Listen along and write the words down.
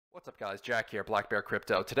What's up guys, Jack here, Black Bear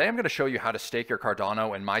Crypto. Today I'm going to show you how to stake your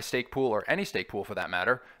Cardano in my stake pool, or any stake pool for that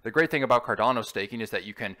matter. The great thing about Cardano staking is that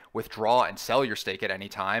you can withdraw and sell your stake at any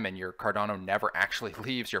time, and your Cardano never actually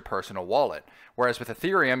leaves your personal wallet. Whereas with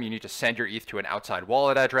Ethereum, you need to send your ETH to an outside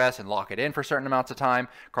wallet address and lock it in for certain amounts of time.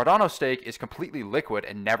 Cardano stake is completely liquid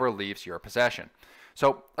and never leaves your possession.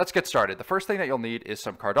 So let's get started. The first thing that you'll need is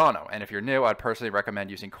some Cardano. And if you're new, I'd personally recommend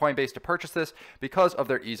using Coinbase to purchase this because of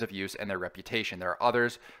their ease of use and their reputation. There are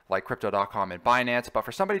others like Crypto.com and Binance, but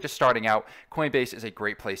for somebody just starting out, Coinbase is a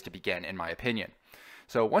great place to begin, in my opinion.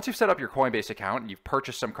 So once you've set up your Coinbase account and you've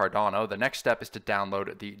purchased some Cardano, the next step is to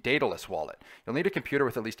download the Daedalus wallet. You'll need a computer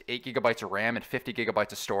with at least 8 GB of RAM and 50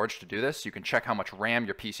 GB of storage to do this. You can check how much RAM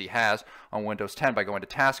your PC has on Windows 10 by going to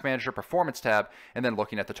Task Manager, Performance tab, and then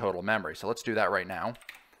looking at the total memory. So let's do that right now.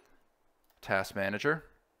 Task Manager,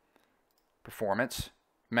 Performance,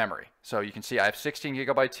 Memory. So you can see I have 16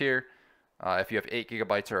 GB here. If you have 8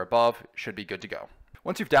 GB or above, it should be good to go.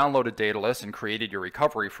 Once you've downloaded Daedalus and created your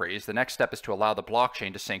recovery phrase, the next step is to allow the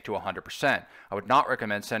blockchain to sync to 100%. I would not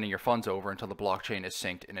recommend sending your funds over until the blockchain is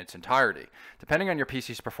synced in its entirety. Depending on your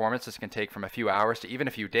PC's performance, this can take from a few hours to even a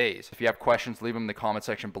few days. If you have questions, leave them in the comment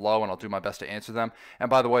section below and I'll do my best to answer them. And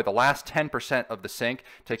by the way, the last 10% of the sync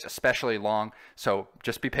takes especially long, so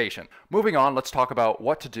just be patient. Moving on, let's talk about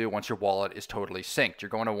what to do once your wallet is totally synced. You're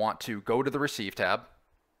going to want to go to the Receive tab,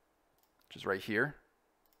 which is right here.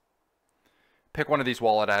 Pick one of these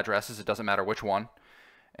wallet addresses, it doesn't matter which one,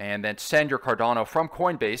 and then send your Cardano from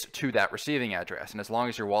Coinbase to that receiving address. And as long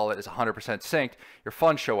as your wallet is 100% synced, your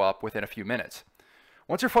funds show up within a few minutes.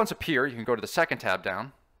 Once your funds appear, you can go to the second tab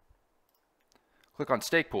down, click on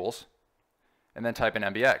Stake Pools, and then type in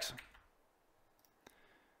MBX.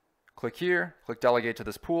 Click here, click Delegate to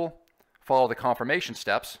this pool, follow the confirmation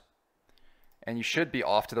steps, and you should be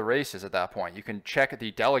off to the races at that point. You can check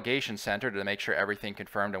the Delegation Center to make sure everything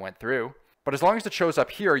confirmed and went through. But as long as it shows up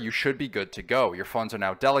here, you should be good to go. Your funds are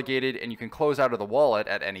now delegated and you can close out of the wallet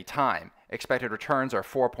at any time. Expected returns are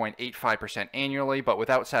 4.85% annually, but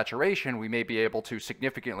without saturation, we may be able to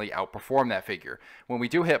significantly outperform that figure. When we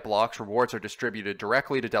do hit blocks, rewards are distributed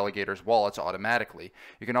directly to delegators' wallets automatically.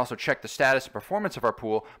 You can also check the status and performance of our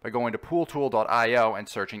pool by going to pooltool.io and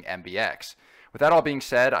searching MBX. With that all being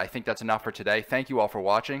said, I think that's enough for today. Thank you all for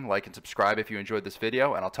watching. Like and subscribe if you enjoyed this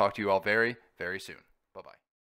video, and I'll talk to you all very, very soon. Bye-bye.